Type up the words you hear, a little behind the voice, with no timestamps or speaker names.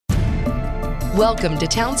Welcome to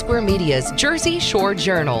Town Square Media's Jersey Shore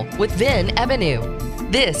Journal with Vin Ebenau.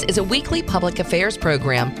 This is a weekly public affairs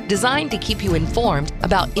program designed to keep you informed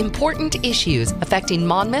about important issues affecting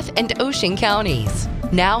Monmouth and Ocean counties.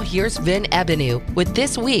 Now here's Vin Ebenau with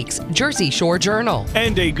this week's Jersey Shore Journal.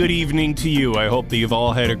 And a good evening to you. I hope that you've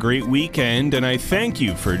all had a great weekend, and I thank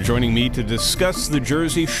you for joining me to discuss the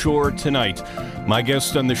Jersey Shore tonight. My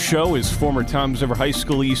guest on the show is former Toms River High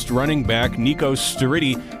School East running back Nico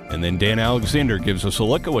Sturity, and then Dan Alexander gives us a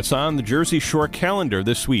look at what's on the Jersey Shore calendar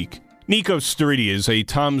this week. Nico Sturity is a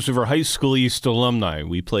Toms River High School East alumni.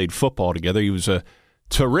 We played football together. He was a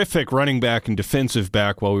terrific running back and defensive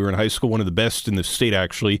back while we were in high school, one of the best in the state,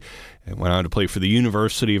 actually, and went on to play for the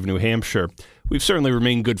University of New Hampshire. We've certainly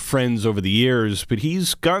remained good friends over the years, but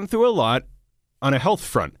he's gone through a lot on a health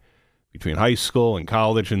front. Between high school and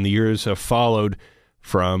college and the years have followed,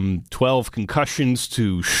 from 12 concussions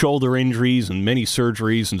to shoulder injuries and many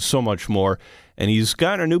surgeries and so much more, and he's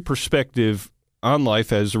got a new perspective on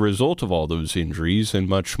life as a result of all those injuries and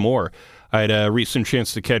much more. I had a recent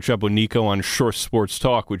chance to catch up with Nico on Shore Sports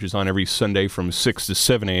Talk, which is on every Sunday from 6 to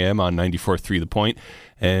 7 a.m. on 94.3 The Point,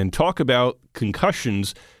 and talk about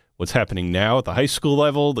concussions, what's happening now at the high school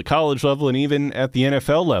level, the college level, and even at the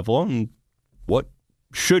NFL level, and what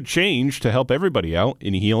should change to help everybody out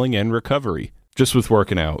in healing and recovery. Just with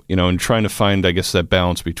working out, and trying to find, I guess, that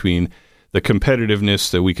balance between the competitiveness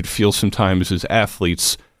that we could feel sometimes as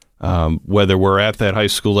athletes, whether we're at that high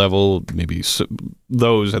school level, maybe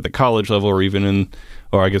those at the college level, or even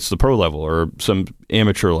the pro level or some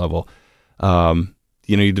amateur level.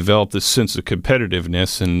 You develop this sense of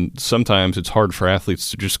competitiveness, and sometimes it's hard for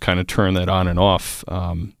athletes to just kind of turn that on and off.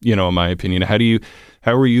 In my opinion,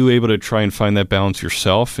 how were you able to try and find that balance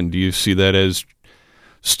yourself? And do you see that as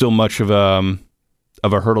still much of a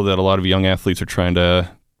hurdle that a lot of young athletes are trying to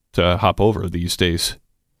hop over these days?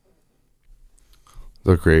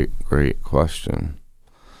 That's a great question.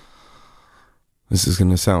 This is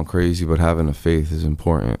going to sound crazy, but having a faith is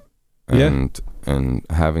important. And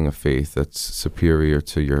having a faith that's superior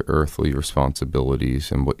to your earthly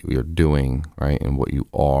responsibilities and what you're doing, right, and what you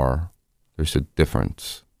are, there's a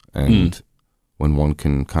difference. And when one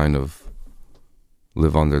can kind of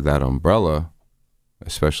live under that umbrella,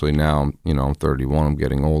 especially now, I'm 31, I'm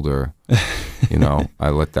getting older, I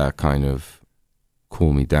let that kind of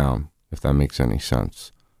cool me down, if that makes any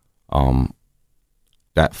sense.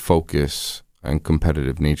 That focus and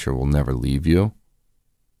competitive nature will never leave you,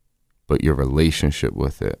 but your relationship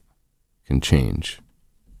with it can change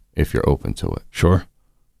if you're open to it. Sure.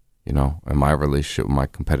 And my relationship with my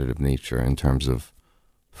competitive nature in terms of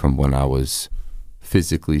from when I was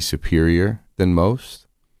physically superior than most,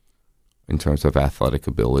 in terms of athletic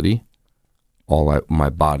ability, my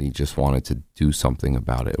body just wanted to do something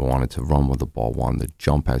about it. It wanted to run with the ball, wanted to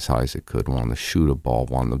jump as high as it could, wanted to shoot a ball,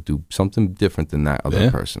 wanted to do something different than that other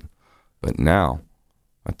person. But now,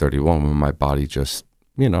 at 31, when my body just,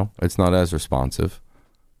 it's not as responsive,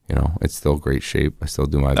 it's still great shape. I still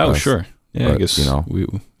do my best. Oh, sure. Yeah, but, I guess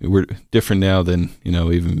we're different now than,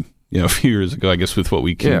 even a few years ago, I guess, with what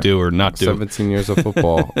we can do or not do. 17 years of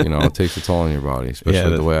football, it takes a toll on your body,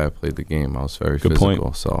 especially the way I played the game. I was very physical.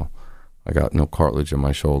 Point. So I got no cartilage in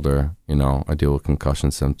my shoulder. I deal with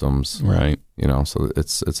concussion symptoms. Right. So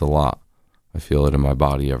it's a lot. I feel it in my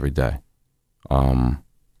body every day.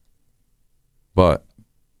 But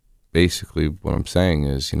basically what I'm saying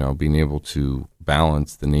is, being able to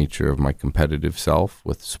balance the nature of my competitive self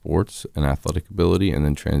with sports and athletic ability, and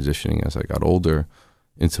then transitioning as I got older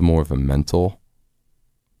into more of a mental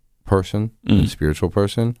person and spiritual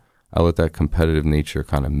person, I let that competitive nature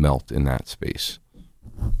kind of melt in that space.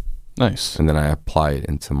 Nice. And then I apply it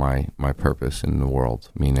into my purpose in the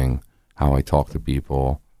world, meaning how I talk to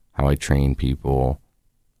people, how I train people,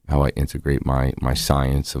 how I integrate my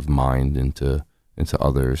science of mind into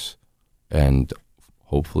others. And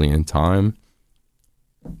hopefully in time,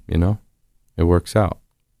 it works out.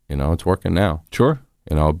 It's working now. Sure.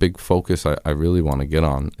 A big focus I really want to get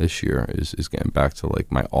on this year is getting back to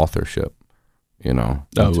like my authorship,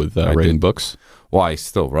 with writing books? Well, I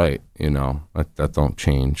still write, that don't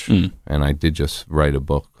change. And I did just write a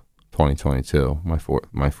book, 2022, my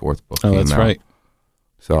fourth book came out. That's right.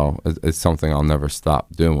 So it's something I'll never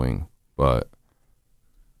stop doing, but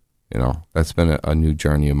that's been a new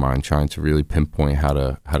journey of mine, trying to really pinpoint how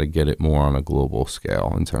to get it more on a global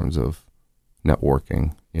scale in terms of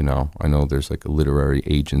networking. I know there's like a literary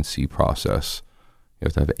agency process. You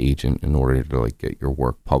have to have an agent in order to like get your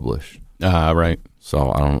work published. Right.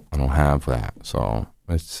 So I don't have that. So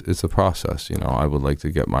it's a process. I would like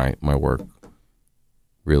to get my work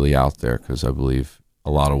really out there, because I believe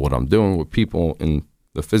a lot of what I'm doing with people in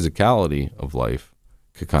the physicality of life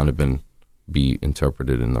could kind of be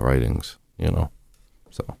interpreted in the writings,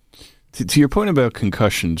 So to your point about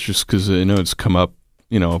concussions, just because I know it's come up,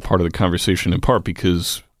 a part of the conversation in part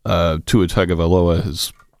because Tua Tagovailoa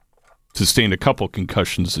has sustained a couple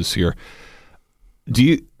concussions this year.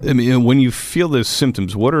 When you feel those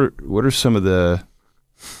symptoms, what are some of the,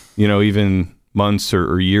 even months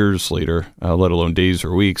or years later, let alone days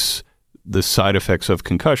or weeks, the side effects of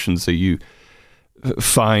concussions that you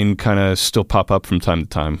find kind of still pop up from time to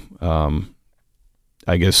time?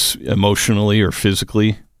 I guess emotionally or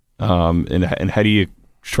physically, and how do you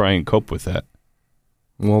try and cope with that?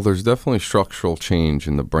 Well, there's definitely structural change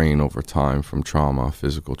in the brain over time from trauma,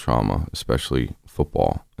 physical trauma, especially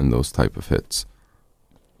football and those type of hits.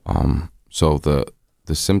 So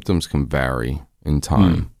the symptoms can vary in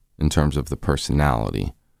time in terms of the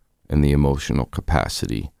personality and the emotional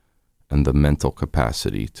capacity and the mental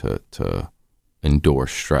capacity to endure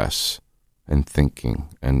stress and thinking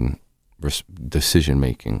and decision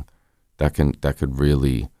making. That could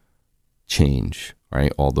really change,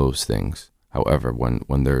 right? All those things. However,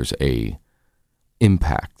 when there's a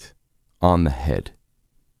impact on the head,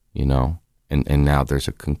 and now there's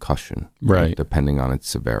a concussion, right? Depending on its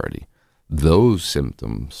severity, those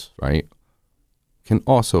symptoms, right, can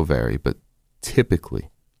also vary. But typically,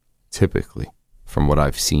 from what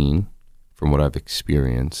I've seen, from what I've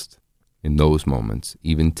experienced in those moments,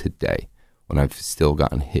 even today, when I've still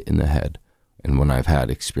gotten hit in the head, and when I've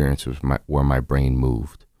had experiences where my brain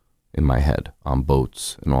moved in my head on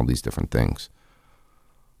boats and all these different things,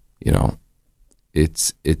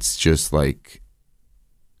 it's just like,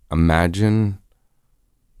 imagine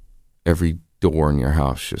every door in your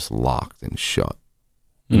house just locked and shut.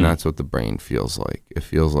 And that's what the brain feels like. It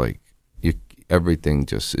feels like everything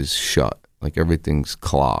just is shut, like everything's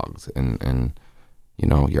clogged, and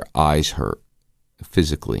your eyes hurt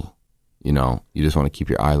physically. You just want to keep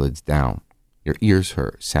your eyelids down. Your ears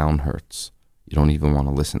hurt. Sound hurts. You don't even want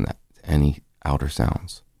to listen to any outer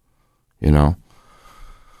sounds. Your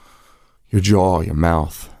jaw, your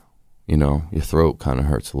mouth, your throat kind of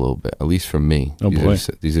hurts a little bit, at least for me. Oh, boy.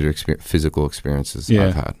 These are the physical experiences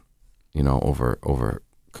I've had, over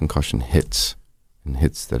concussion hits and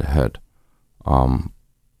hits to the head. And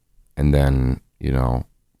then,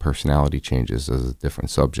 personality changes as a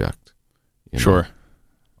different subject. Sure.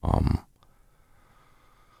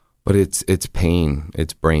 But it's pain.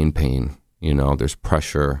 It's brain pain. There's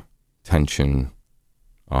pressure, tension,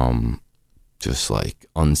 just like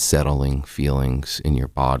unsettling feelings in your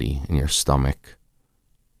body, in your stomach,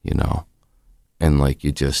 and like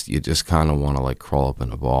you just kind of want to like crawl up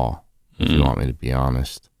in a ball, if you want me to be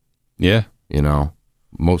honest. Yeah.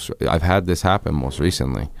 I've had this happen most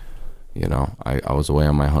recently. I was away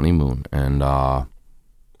on my honeymoon, and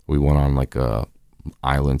we went on like a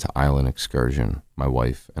island to island excursion, my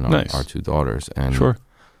wife and our two daughters. And sure.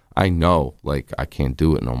 I know, like, I can't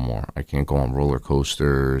do it no more. I can't go on roller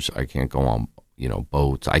coasters. I can't go on,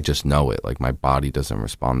 boats. I just know it. Like, my body doesn't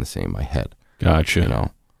respond the same. My head.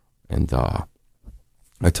 Gotcha. And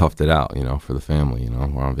I toughed it out, for the family.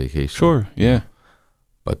 We're on vacation. Sure. Yeah.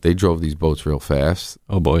 But they drove these boats real fast.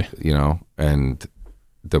 Oh boy. And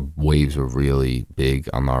the waves were really big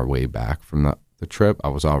on our way back from the trip. I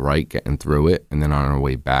was all right getting through it, and then on our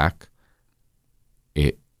way back,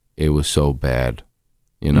 it was so bad.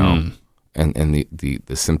 And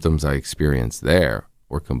the symptoms I experienced there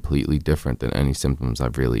were completely different than any symptoms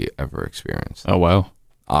I've really ever experienced. Oh, wow.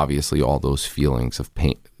 Obviously, all those feelings of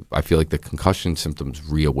pain, I feel like the concussion symptoms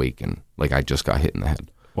reawaken, like I just got hit in the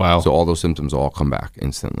head. Wow. So all those symptoms all come back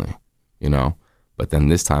instantly, But then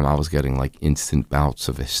this time I was getting like instant bouts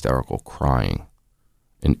of hysterical crying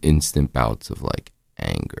and instant bouts of like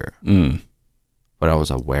anger. But I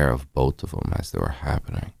was aware of both of them as they were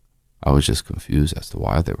happening. I was just confused as to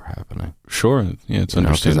why they were happening. Sure. Yeah, it's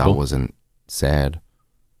understandable. Because I wasn't sad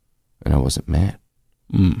and I wasn't mad.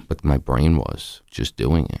 But my brain was just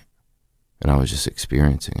doing it. And I was just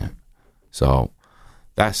experiencing it. So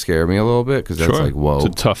that scared me a little bit, because that's like, whoa. It's a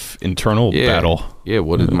tough internal battle. Yeah,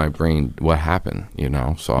 what happened,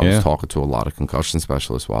 So I was talking to a lot of concussion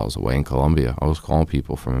specialists while I was away in Colombia. I was calling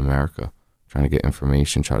people from America, trying to get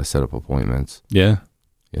information, try to set up appointments. Yeah.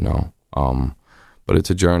 But it's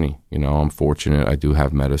a journey. I'm fortunate. I do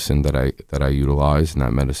have medicine that I utilize, and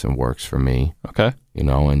that medicine works for me. Okay.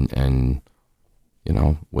 And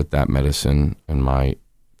with that medicine and my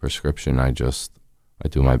prescription, I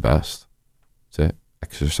do my best. That's it.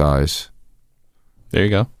 Exercise. There you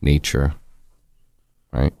go. Nature.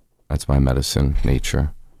 Right? That's my medicine.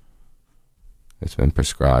 Nature. It's been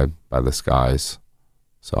prescribed by the skies.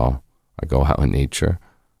 So I go out in nature.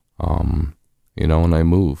 and I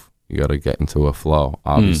move. You got to get into a flow.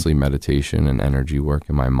 Obviously, meditation and energy work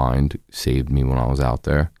in my mind saved me when I was out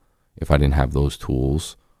there. If I didn't have those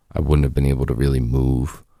tools, I wouldn't have been able to really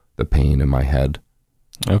move the pain in my head.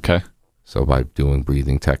 Okay. So by doing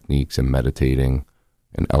breathing techniques and meditating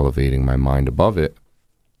and elevating my mind above it,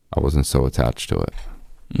 I wasn't so attached to it.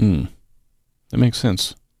 That makes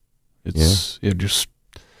sense. It's just,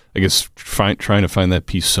 I guess, trying to find that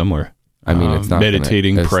peace somewhere. I mean, it's not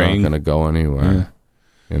meditating, praying. It's not going to go anywhere.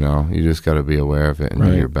 Yeah. You just got to be aware of it and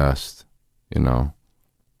do your best. No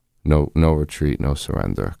retreat, no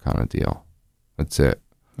surrender kind of deal. That's it.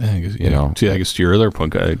 Yeah, I guess, I guess to your other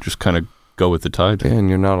point, I just kind of go with the tide. Yeah, and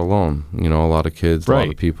you're not alone. A lot of kids, a lot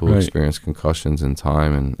of people who right. experience concussions in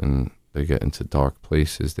time and they get into dark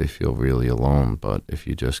places, they feel really alone. But if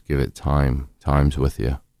you just give it time, time's with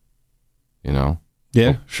you.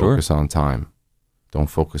 Yeah, sure. Focus on time. Don't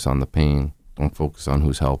focus on the pain. Don't focus on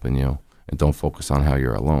who's helping you. And don't focus on how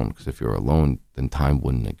you're alone. Because if you're alone, then time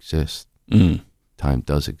wouldn't exist. Time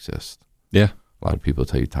does exist. Yeah. A lot of people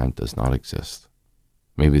tell you time does not exist.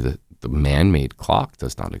 Maybe the man-made clock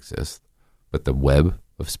does not exist, but the web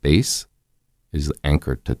of space is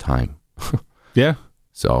anchored to time. Yeah.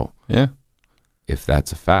 So yeah, if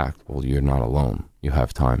that's a fact, well, you're not alone. You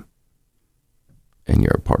have time. And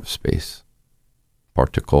you're a part of space.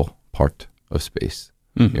 Part of space.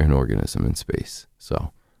 You're an organism in space.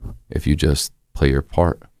 So if you just play your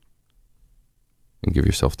part and give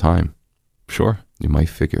yourself time, sure, you might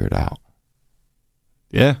figure it out.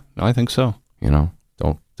 Yeah, I think so.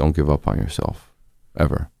 Don't give up on yourself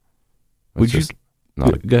ever. Would you?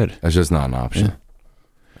 Good. That's just not an option. Yeah.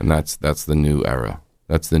 And that's the new era.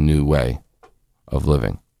 That's the new way of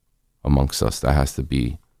living amongst us. That has to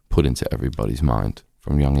be put into everybody's mind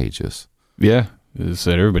from young ages. Yeah, is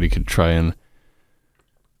that everybody could try and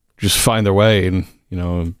just find their way, and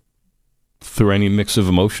through any mix of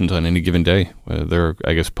emotions on any given day, whether they're,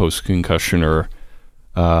 I guess, post-concussion or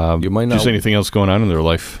you might not, just anything else going on in their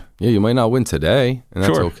life. Yeah, you might not win today, and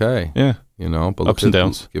that's okay. Yeah. But ups and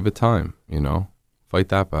downs. Give it time, Fight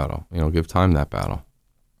that battle. Give time that battle.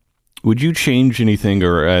 Would you change anything,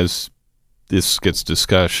 or as this gets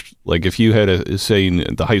discussed, like if you had say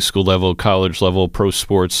the high school level, college level, pro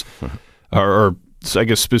sports, or I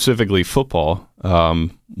guess specifically football,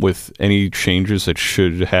 with any changes that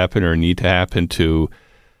should happen or need to happen to,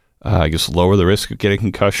 I guess, lower the risk of getting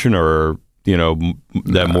concussion, or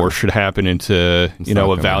that more should happen into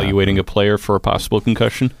evaluating a player for a possible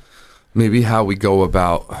concussion? Maybe how we go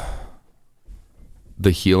about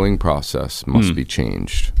the healing process must be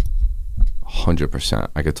changed. 100%.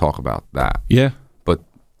 I could talk about that. Yeah. But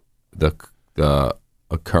the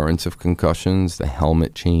occurrence of concussions, the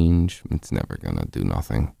helmet change, it's never going to do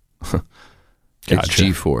nothing. It's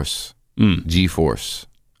G-force. G-force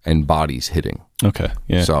and bodies hitting. Okay.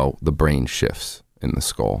 Yeah. So the brain shifts in the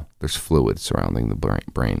skull. There's fluid surrounding the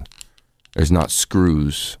brain. There's not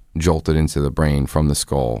screws jolted into the brain from the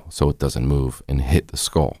skull so it doesn't move and hit the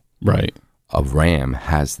skull. Right. A ram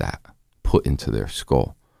has that put into their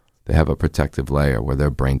skull. They have a protective layer where their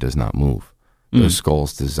brain does not move. Their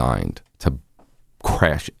skull's designed to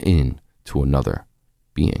crash in to another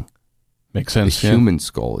being. Makes sense. The human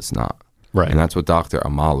skull is not. Right. And that's what Dr.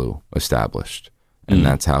 Amalu established. And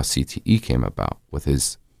that's how CTE came about with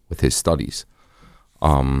his studies.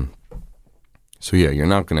 So yeah, you're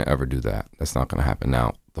not going to ever do that. That's not going to happen.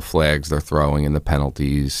 Now, the flags they're throwing and the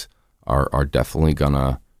penalties are definitely going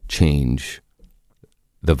to change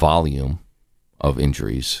the volume of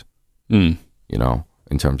injuries, in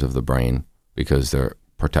terms of the brain, because they're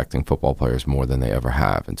protecting football players more than they ever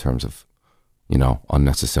have in terms of,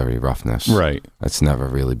 unnecessary roughness. Right. That's never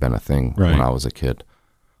really been a thing when I was a kid.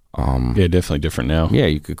 Yeah, definitely different now. Yeah,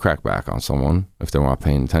 you could crack back on someone if they weren't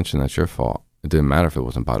paying attention. That's your fault. It didn't matter if it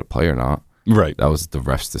wasn't by the play or not. Right. That was the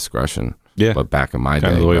ref's discretion. Yeah. But back in my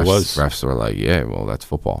day, the way it was. refs were like, yeah, well, that's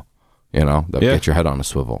football. Get your head on a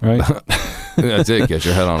swivel. Right. That's it. Get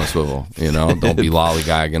your head on a swivel. Don't be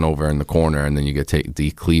lollygagging over in the corner and then you get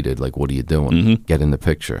decleated. Like, what are you doing? Mm-hmm. Get in the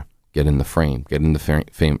picture. Get in the frame. Get in the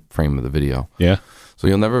frame of the video. Yeah. So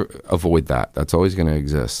you'll never avoid that. That's always going to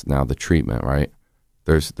exist. Now, the treatment, right?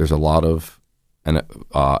 There's a lot of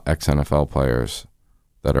ex-NFL players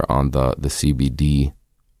that are on the CBD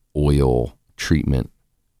oil treatment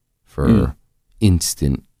for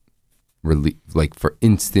instant relief, like for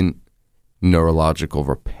instant neurological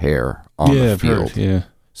repair on the field. Yeah.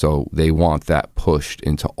 So they want that pushed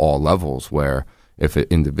into all levels, where if an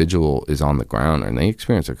individual is on the ground and they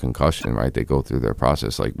experience a concussion, right, they go through their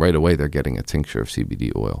process, like right away they're getting a tincture of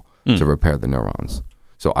CBD oil to repair the neurons.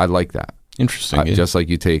 So I like that. Interesting. Just like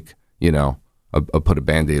you take, put a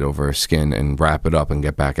Band-Aid over her skin and wrap it up and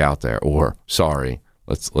get back out there. Or, sorry,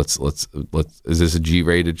 let's is this a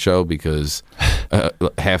G-rated show? Because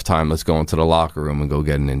halftime, let's go into the locker room and go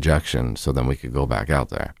get an injection so then we could go back out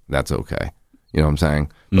there. That's okay. You know what I'm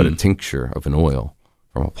saying? But a tincture of an oil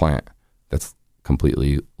from a plant that's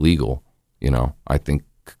completely legal, I think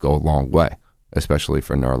could go a long way, especially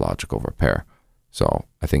for neurological repair. So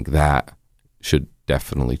I think that should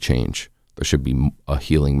definitely change. There should be a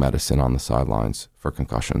healing medicine on the sidelines for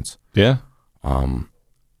concussions. Yeah.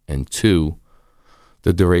 And 2,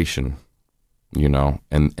 the duration,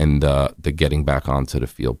 and the getting back onto the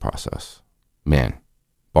field process. Man,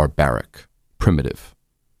 barbaric, primitive,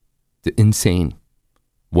 insane.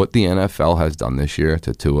 What the NFL has done this year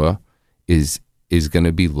to Tua is going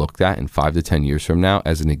to be looked at in 5 to 10 years from now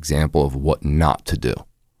as an example of what not to do.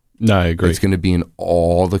 No, I agree. It's going to be in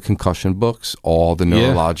all the concussion books. All the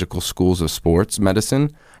neurological schools of sports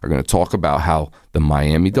medicine are going to talk about how the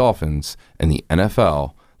Miami Dolphins and the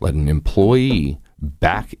NFL let an employee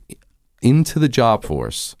back into the job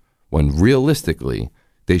force when realistically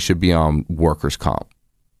they should be on workers' comp,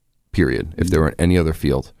 period, if they were in any other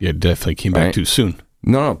field. Yeah, definitely came back too soon.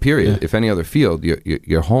 No, period. Yeah. If any other field,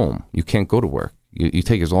 you're home. You can't go to work. You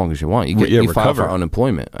take as long as you want. You file for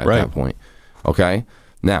unemployment at that point. Okay?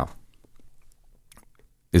 Now,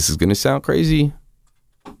 this is going to sound crazy.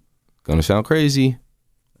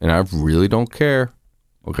 And I really don't care.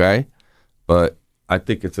 Okay? But I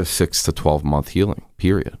think it's a 6 to 12 month healing,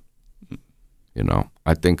 period.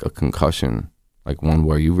 I think a concussion, like one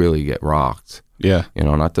where you really get rocked. Yeah.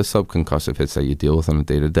 Not the subconcussive hits that you deal with on a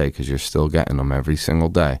day-to-day, because you're still getting them every single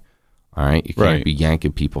day. All right? You can't be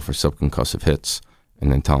yanking people for subconcussive hits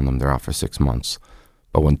and then telling them they're out for 6 months.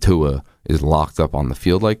 But when Tua is locked up on the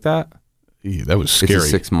field like that, that was scary.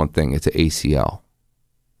 It's a 6-month thing. It's an ACL.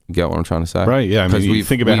 You get what I'm trying to say? Right, yeah. I mean, you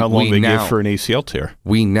think about how long they give for an ACL tear.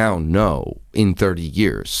 We now know in 30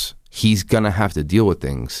 years, he's going to have to deal with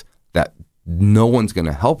things that no one's going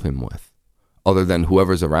to help him with other than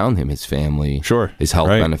whoever's around him, his family, his health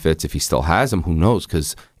benefits. If he still has them, who knows?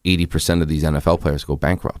 Because 80% of these NFL players go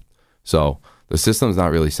bankrupt. So the system's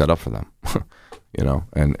not really set up for them,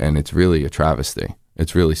 and it's really a travesty.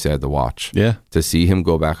 It's really sad to watch. Yeah. To see him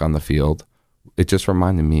go back on the field, it just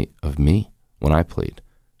reminded me of me when I played,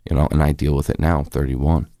 and I deal with it now, I'm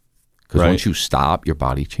 31. Because once you stop, your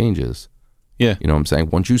body changes. Yeah. You know what I'm saying?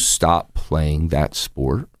 Once you stop playing that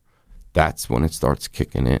sport, that's when it starts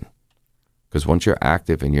kicking in. Because once you're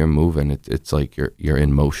active and you're moving, it's like you're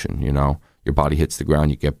in motion, Your body hits the ground,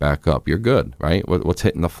 you get back up. You're good, right? What's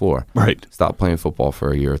hitting the floor? Right. Stop playing football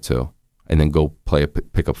for a year or 2. And then go play a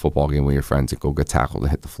pickup football game with your friends and go get tackled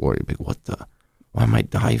and hit the floor. You'd be like, why am I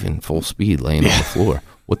diving full speed laying on the floor?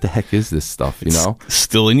 What the heck is this stuff, It's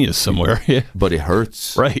still in you somewhere, yeah. But it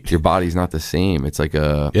hurts. Right. Your body's not the same. It's like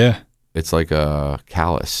it's like a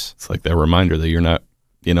callus. It's like that reminder that you're not,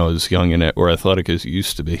 as young and or athletic as you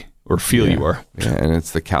used to be or feel you are. Yeah, and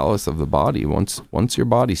it's the callus of the body. Once your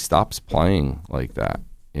body stops playing like that,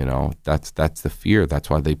 that's the fear. That's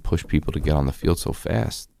why they push people to get on the field so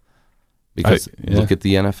fast. Because look at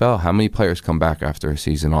the NFL. How many players come back after a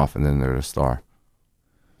season off and then they're a star?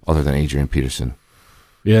 Other than Adrian Peterson.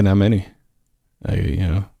 Yeah, not many.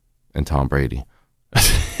 And Tom Brady.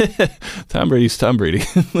 Tom Brady's Tom Brady.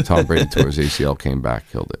 Tom Brady tore his ACL, came back,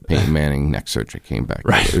 killed it. Peyton Manning, neck surgery, came back.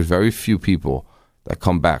 Right. There's very few people that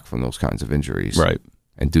come back from those kinds of injuries. Right.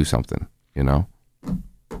 And do something,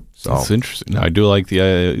 So it's interesting. I do like the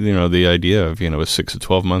the idea of a 6 to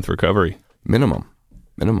 12 month recovery minimum.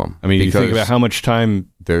 I mean, you think about how much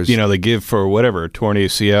time they give for whatever, a torn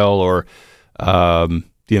ACL or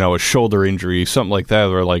a shoulder injury, something like that.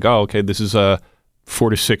 They're like, oh, okay, this is a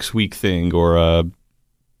 4 to 6 week thing, or a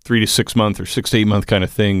 3 to 6 month or 6 to 8 month kind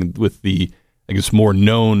of thing with the, I guess, more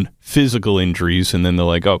known physical injuries, and then they're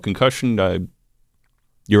like, oh, concussion,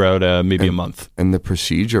 you're out maybe a month. And the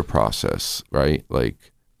procedure process, right?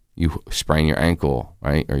 Like you sprain your ankle,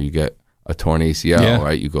 right, or you get a torn ACL,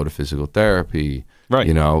 right? You go to physical therapy. Right.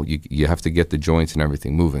 You have to get the joints and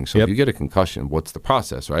everything moving. So if you get a concussion, what's the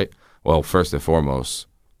process, right? Well, first and foremost,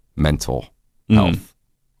 mental health,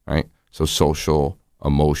 right? So social,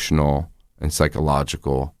 emotional, and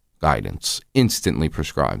psychological guidance, instantly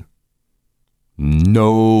prescribed.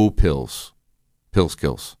 No pills. Pills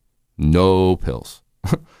kills. No pills.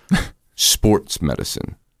 Sports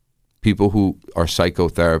medicine. People who are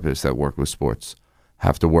psychotherapists that work with sports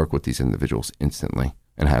have to work with these individuals instantly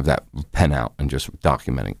and have that pen out and just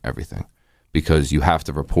documenting everything, because you have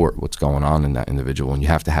to report what's going on in that individual, and you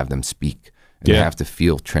have to have them speak, and they have to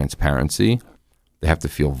feel transparency. They have to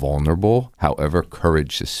feel vulnerable. However,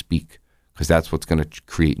 courage to speak, because that's what's going to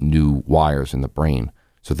create new wires in the brain.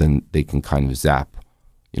 So then they can kind of zap,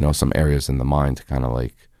 some areas in the mind to kind of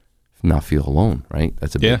like not feel alone, right?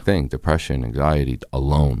 That's a big thing. Depression, anxiety,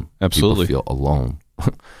 alone. Absolutely. People feel alone.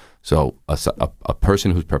 So a person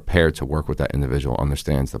who's prepared to work with that individual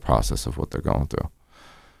understands the process of what they're going through.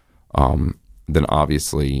 Then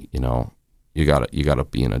obviously, you gotta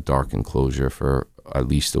be in a dark enclosure for at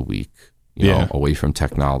least a week, away from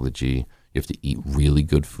technology. You have to eat really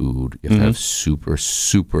good food. You have to have super,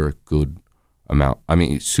 super good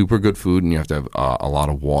super good food, and you have to have a lot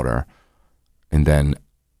of water. And then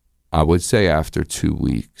I would say after 2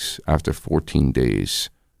 weeks, after 14 days,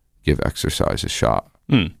 give exercise a shot.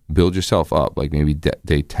 Build yourself up, like maybe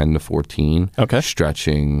day 10 to 14. Okay.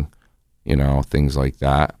 Stretching, things like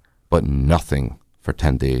that. But nothing for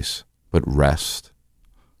 10 days. But rest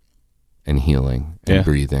and healing and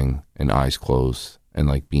breathing and eyes closed and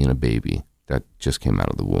like being a baby that just came out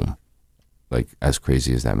of the womb. Like, as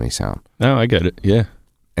crazy as that may sound. No, I get it. Yeah.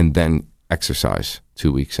 And then exercise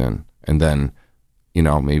 2 weeks in. And then,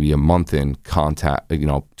 maybe a month in, contact,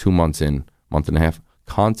 2 months in, month and a half,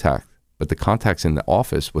 contact. But the contact's in the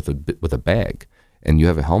office with a bag. And you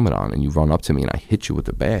have a helmet on and you run up to me and I hit you with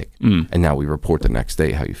the bag. And now we report the next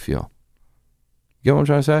day how you feel. You get what I'm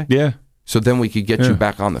trying to say? Yeah. So then we could get you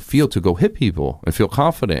back on the field to go hit people and feel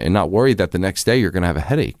confident and not worry that the next day you're going to have a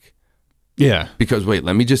headache. Yeah. Because wait,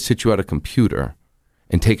 let me just sit you at a computer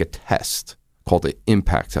and take a test called the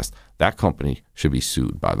impact test. That company should be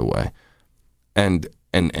sued, by the way. And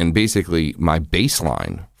basically my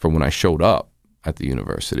baseline from when I showed up at the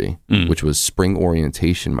university, which was spring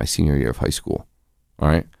orientation my senior year of high school. All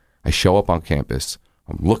right. I show up on campus.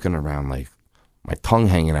 I'm looking around like my tongue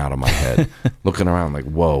hanging out of my head, looking around like,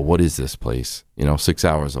 whoa, what is this place? 6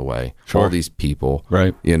 hours away. Sure. All these people.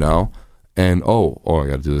 Right. And I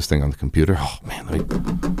got to do this thing on the computer. Oh man,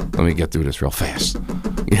 let me get through this real fast.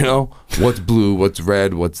 What's blue, what's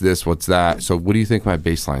red, what's this, what's that. So what do you think my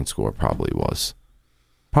baseline score probably was?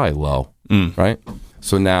 Probably low, right?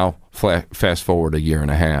 So now fast forward a year and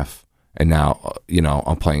a half, and now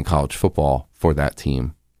I'm playing college football for that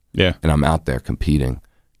team. Yeah. And I'm out there competing,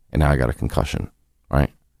 and now I got a concussion,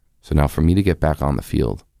 right? So now for me to get back on the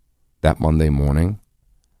field, that Monday morning,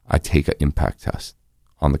 I take an impact test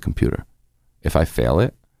on the computer. If I fail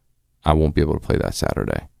it, I won't be able to play that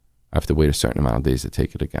Saturday. I have to wait a certain amount of days to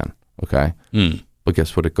take it again, okay? But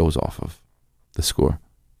guess what it goes off of? The score.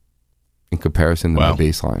 In comparison to my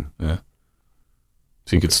baseline. Yeah.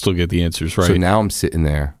 So you could still get the answers right. So now I'm sitting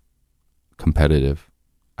there, competitive.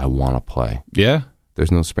 I want to play. Yeah.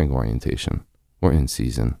 There's no spring orientation. We're in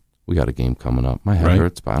season. We got a game coming up. My head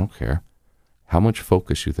hurts, but I don't care. How much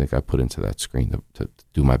focus you think I put into that screen to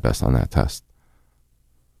do my best on that test?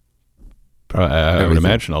 I would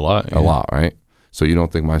imagine a lot. Yeah. A lot, right? So you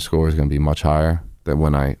don't think my score is going to be much higher than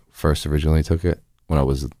when I first originally took it? When I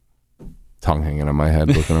was tongue hanging on my head,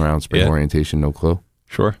 looking around, spring orientation, no clue?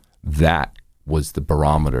 Sure. That was the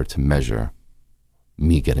barometer to measure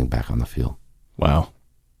me getting back on the field. Wow.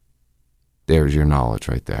 There's your knowledge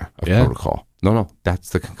right there of protocol. No, that's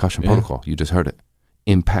the concussion protocol. You just heard it.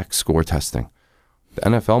 Impact score testing. The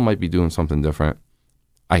NFL might be doing something different.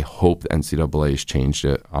 I hope the NCAA has changed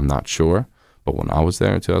it. I'm not sure. But when I was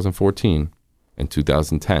there in 2014 and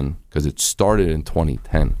 2010, because it started in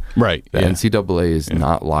 2010, right? The NCAA is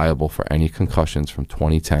not liable for any concussions from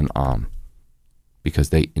 2010 on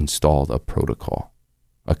because they installed a protocol,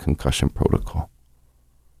 a concussion protocol.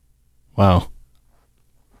 Wow.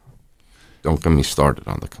 Don't get me started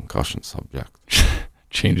on the concussion subject.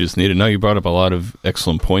 Changes needed. Now you brought up a lot of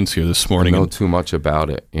excellent points here this morning. I know too much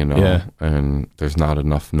about it, and there's not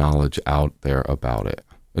enough knowledge out there about it.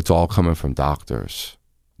 It's all coming from doctors.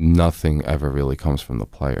 Nothing ever really comes from the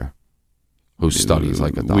player who studies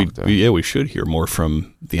like a doctor. We should hear more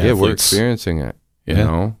from the athletes. Yeah, we're experiencing it.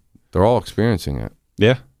 Yeah. They're all experiencing it.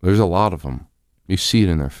 Yeah. There's a lot of them. You see it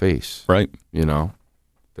in their face. Right.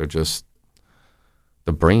 They're just,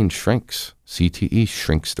 the brain shrinks. CTE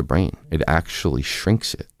shrinks the brain. It actually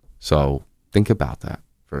shrinks it. So think about that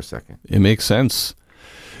for a second. It makes sense.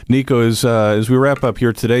 Nico, as we wrap up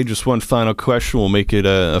here today, just one final question. We'll make it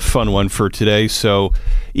a fun one for today. So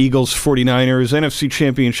Eagles, 49ers, NFC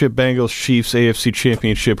Championship, Bengals, Chiefs, AFC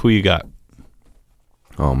Championship. Who you got?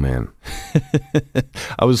 Oh, man.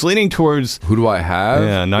 I was leaning towards... Who do I have?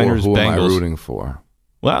 Yeah, Niners, who Bengals. Am I rooting for?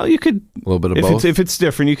 Well, you could... A little bit of both? If it's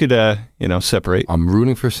different, you could, separate. I'm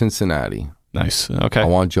rooting for Cincinnati. Nice. Okay. I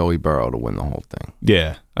want Joey Burrow to win the whole thing.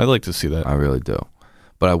 Yeah, I'd like to see that. I really do.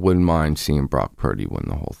 But I wouldn't mind seeing Brock Purdy win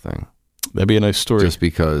the whole thing. That'd be a nice story. Just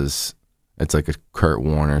because it's like a Kurt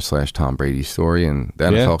Warner / Tom Brady story, and the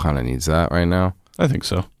NFL kind of needs that right now. I think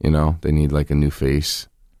so. You know, they need like a new face,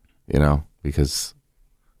 you know, because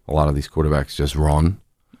a lot of these quarterbacks just run.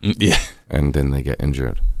 Yeah. And then they get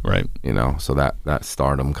injured. Right. You know, so that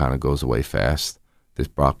stardom kind of goes away fast. This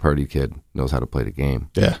Brock Purdy kid knows how to play the game.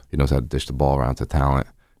 Yeah. He knows how to dish the ball around to talent.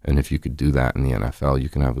 And if you could do that in the NFL, you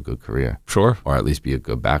can have a good career. Sure. Or at least be a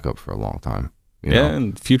good backup for a long time. You yeah, know?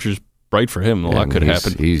 and the future's bright for him. A lot could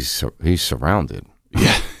happen. He's surrounded.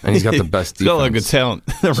 Yeah. And he's got the best defense. He's got a lot of good talent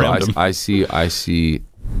around him. I see,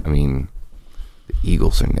 I mean, the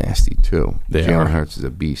Eagles are nasty too. Jalen Hurts is a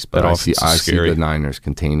beast. But I see the Niners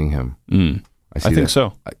containing him. I think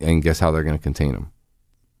so. And guess how they're going to contain him?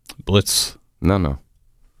 Blitz. No.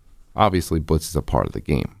 Obviously, blitz is a part of the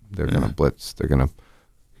game. They're going to blitz. They're going to,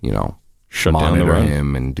 you know, shut monitor down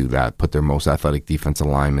him and do that. Put their most athletic defensive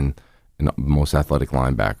lineman and most athletic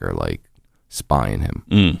linebacker, like, spying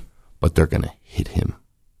him. But they're going to hit him.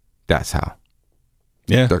 That's how.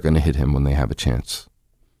 Yeah. They're going to hit him when they have a chance.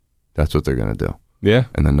 That's what they're going to do. Yeah.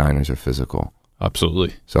 And the Niners are physical.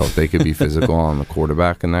 Absolutely. So if they could be physical on the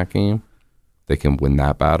quarterback in that game, they can win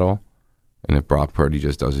that battle. And if Brock Purdy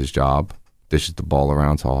just does his job, dishes the ball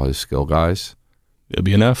around to all his skill guys, it'll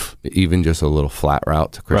be enough. Even just a little flat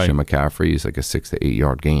route to Christian McCaffrey is like a 6 to 8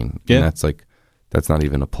 yard gain. Yeah. And that's not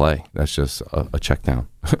even a play. That's just a check down.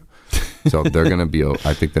 So they're going to be,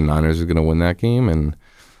 I think the Niners are going to win that game. And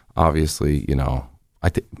obviously, you know, I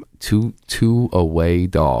think two away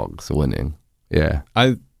dogs winning. Yeah.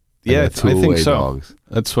 I think so. Dogs.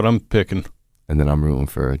 That's what I'm picking. And then I'm rooting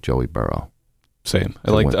for Joey Burrow. Same.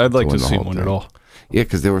 I'd like to see him win it all. Yeah,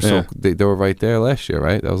 because they were they were right there last year,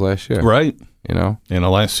 right? That was last year, right? You know, and the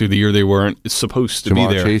last year of the year they weren't supposed to be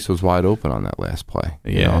there. Chase was wide open on that last play.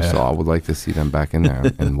 You know? So I would like to see them back in there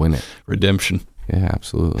and win it. Redemption. Yeah,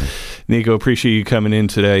 absolutely. Nico, appreciate you coming in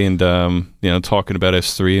today and talking about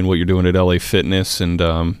S3 and what you're doing at LA Fitness and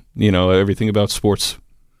everything about sports.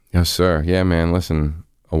 Yes, sir. Yeah, man. Listen,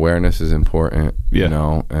 awareness is important. Yeah. You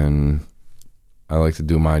know, and I like to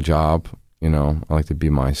do my job. You know, I like to be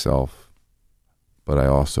myself. But I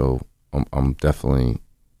also, I'm definitely,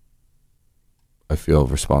 I feel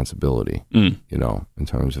responsibility, you know, in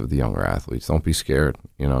terms of the younger athletes. Don't be scared.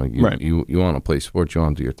 You know, you want to play sports, you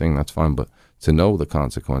want to do your thing, that's fine. But to know the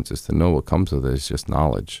consequences, to know what comes with it is just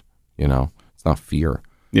knowledge, you know. It's not fear.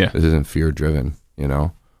 Yeah. This isn't fear-driven, you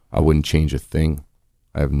know. I wouldn't change a thing.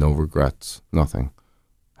 I have no regrets, nothing.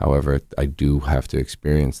 However, I do have to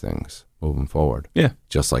experience things moving forward. Yeah.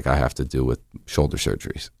 Just like I have to do with shoulder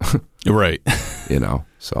surgeries. Right. You know,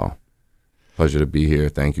 so pleasure to be here.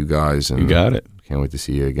 Thank you guys. And you got it. Can't wait to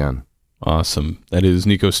see you again. Awesome. That is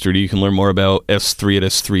Nico Sturdy. You can learn more about S3 at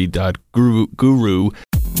s3.guru.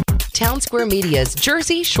 Town Square Media's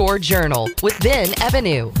Jersey Shore Journal with Vin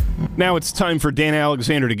Ebenau. Now it's time for Dan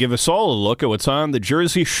Alexander to give us all a look at what's on the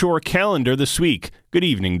Jersey Shore calendar this week. Good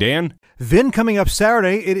evening, Dan. Vin, coming up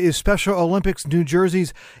Saturday, it is Special Olympics New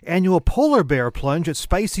Jersey's annual polar bear plunge at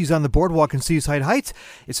Spicy's on the boardwalk in Seaside Heights.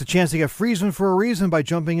 It's a chance to get freezing for a reason by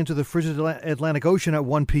jumping into the frigid Atlantic Ocean at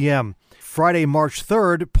 1 p.m. Friday, March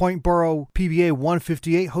 3rd, Point Borough PBA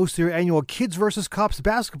 158 hosts their annual Kids vs. Cops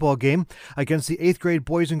basketball game against the 8th grade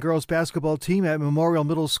boys and girls basketball team at Memorial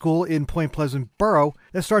Middle School in Point Pleasant Borough.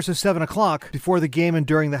 That starts at 7 o'clock. Before the game and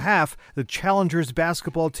during the half, the Challengers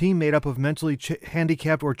basketball team made up of mentally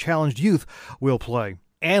handicapped or challenged youth will play.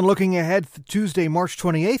 And looking ahead, Tuesday, March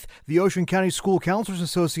 28th, the Ocean County School Counselors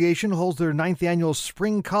Association holds their 9th annual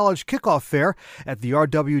Spring College Kickoff Fair at the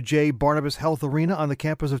RWJ Barnabas Health Arena on the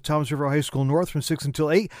campus of Toms River High School North from 6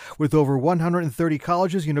 until 8, with over 130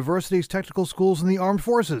 colleges, universities, technical schools, and the armed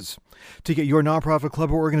forces. To get your nonprofit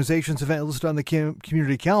club or organization's event listed on the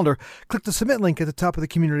community calendar, click the submit link at the top of the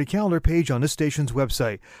community calendar page on this station's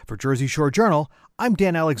website. For Jersey Shore Journal, I'm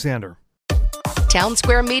Dan Alexander. Town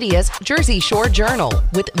Square Media's Jersey Shore Journal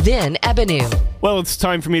with Vin Ebenau. Well, it's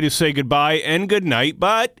time for me to say goodbye and good night,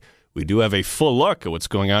 but we do have a full look at what's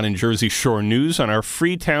going on in Jersey Shore news on our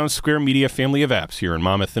free Town Square Media family of apps here in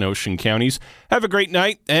Monmouth and Ocean counties. Have a great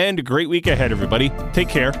night and a great week ahead, everybody. Take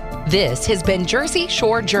care. This has been Jersey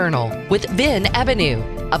Shore Journal with Vin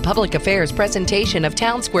Ebenau, a public affairs presentation of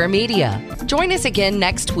Town Square Media. Join us again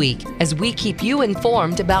next week as we keep you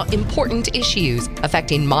informed about important issues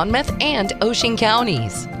affecting Monmouth and Ocean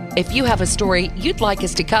counties. If you have a story you'd like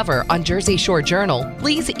us to cover on Jersey Shore Journal,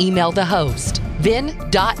 please email the host,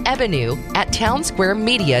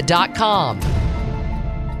 vin.ebenau@townsquaremedia.com.